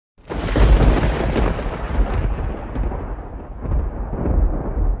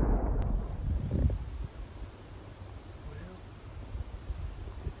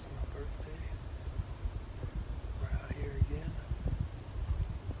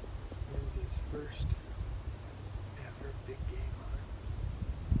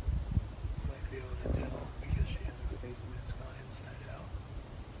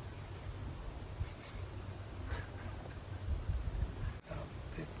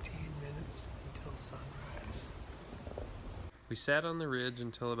We sat on the ridge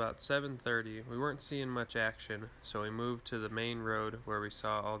until about 7:30. We weren't seeing much action, so we moved to the main road where we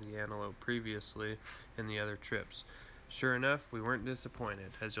saw all the antelope previously in the other trips. Sure enough, we weren't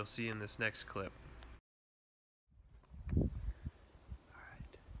disappointed, as you'll see in this next clip. Alright,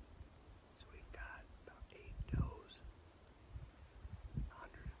 so we've got about 8 does,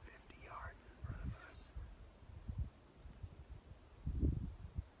 150 yards in front of us.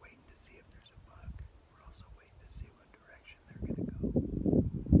 Waiting to see if there's a buck. We're also waiting to see what direction they're going to go.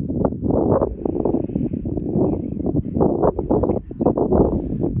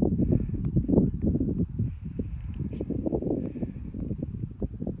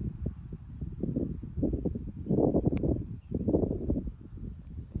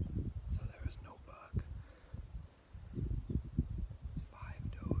 So there was no buck.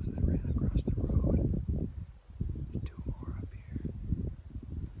 5 does that ran across the road. 2 more up here.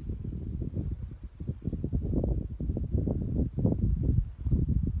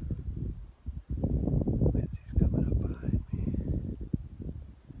 Lindsey's coming up behind me.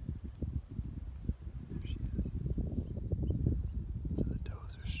 There she is. So the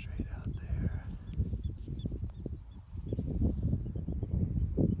does are straight out there.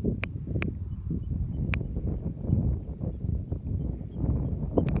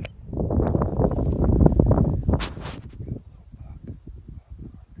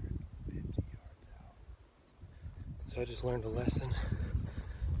 So I just learned a lesson.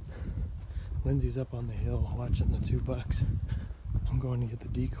 Lindsey's up on the hill watching the 2 bucks. I'm going to get the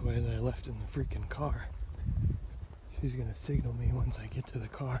decoy that I left in the freaking car. She's gonna signal me once I get to the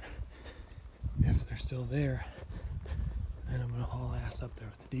car. If they're still there, then I'm gonna haul ass up there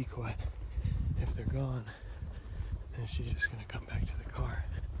with the decoy. If they're gone, then she's just gonna come back to the car.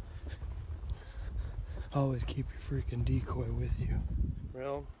 Always keep your freaking decoy with you.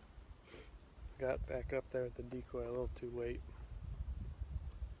 Well, got back up there with the decoy a little too late.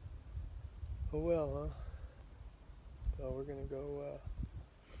 Oh well, huh? So we're gonna go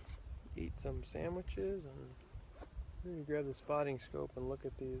eat some sandwiches, and we're gonna grab the spotting scope and look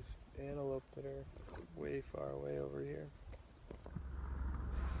at these antelope that are way far away over here.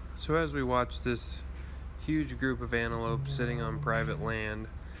 So as we watch this huge group of antelope sitting on private land,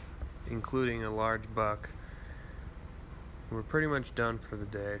 including a large buck, we're pretty much done for the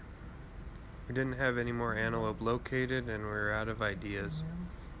day. We didn't have any more antelope located, and we were out of ideas.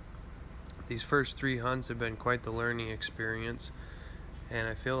 These first 3 hunts have been quite the learning experience, and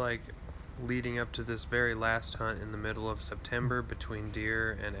I feel like leading up to this very last hunt in the middle of September between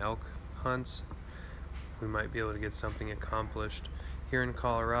deer and elk hunts, we might be able to get something accomplished. Here in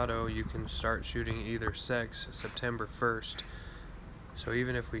Colorado, you can start shooting either sex September 1st. So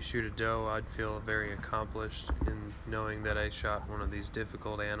even if we shoot a doe, I'd feel very accomplished in knowing that I shot one of these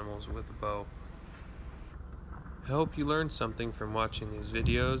difficult animals with a bow. I hope you learned something from watching these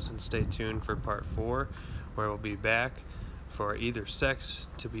videos, and stay tuned for part 4, where we'll be back for either sex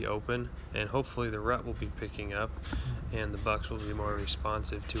to be open, and hopefully the rut will be picking up and the bucks will be more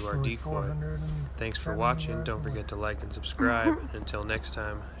responsive to our decoy. Thanks for watching. Don't forget to like and subscribe. Until next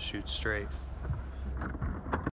time, shoot straight.